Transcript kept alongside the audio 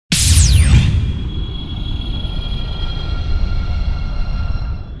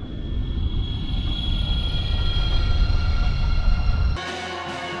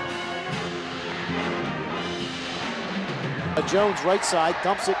Jones right side,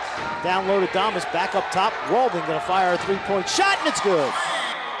 dumps it down low to Damas, back up top. Walden gonna fire a three-point shot, and it's good.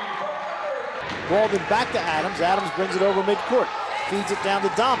 Walden back to Adams. Adams brings it over midcourt. Feeds it down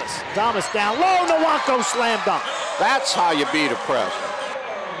to Damas. Damas down low, Nwankwo slam dunk. That's how you beat a press.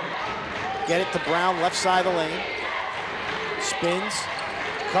 Get it to Brown, left side of the lane. Spins,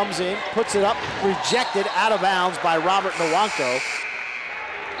 comes in, puts it up, rejected, out of bounds by Robert Nwankwo.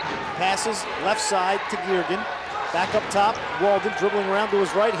 Passes left side to Giergen. Back up top, Walden dribbling around to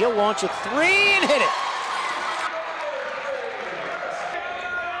his right. He'll launch a three and hit it.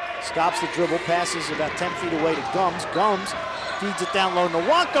 Stops the dribble, passes about 10 feet away to Gums. Gums feeds it down low.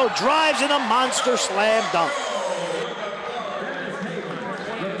 Nwankwo drives in a monster slam dunk.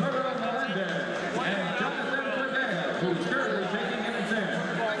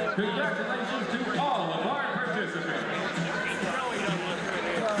 Congratulations to all of our participants.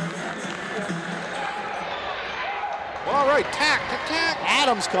 All right, tack.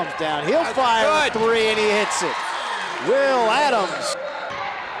 Adams comes down. He'll fire a three and he hits it. Will Adams.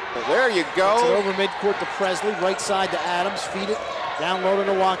 There you go. It's over midcourt to Presley, right side to Adams. Feed it down low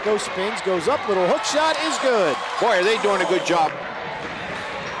to Nwankwo. Spins, goes up. Little hook shot is good. Boy, are they doing a good job.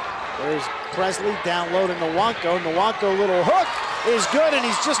 There's Presley down low to Nwankwo. Nwankwo, little hook is good, and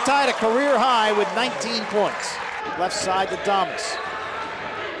he's just tied a career high with 19 points. Left side to Damas.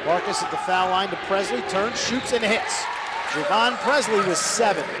 Marcus at the foul line to Presley. Turns, shoots, and hits. Javon Presley with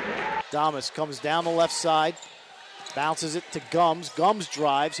 7. Damas comes down the left side. Bounces it to Gums. Gums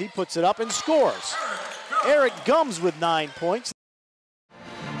drives. He puts it up and scores. Eric Gums with 9 points.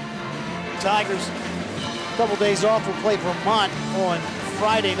 Tigers, a couple days off, will play Vermont on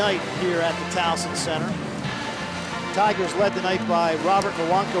Friday night here at the Towson Center. Tigers led tonight by Robert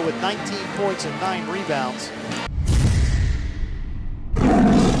Nwankwo with 19 points and 9 rebounds.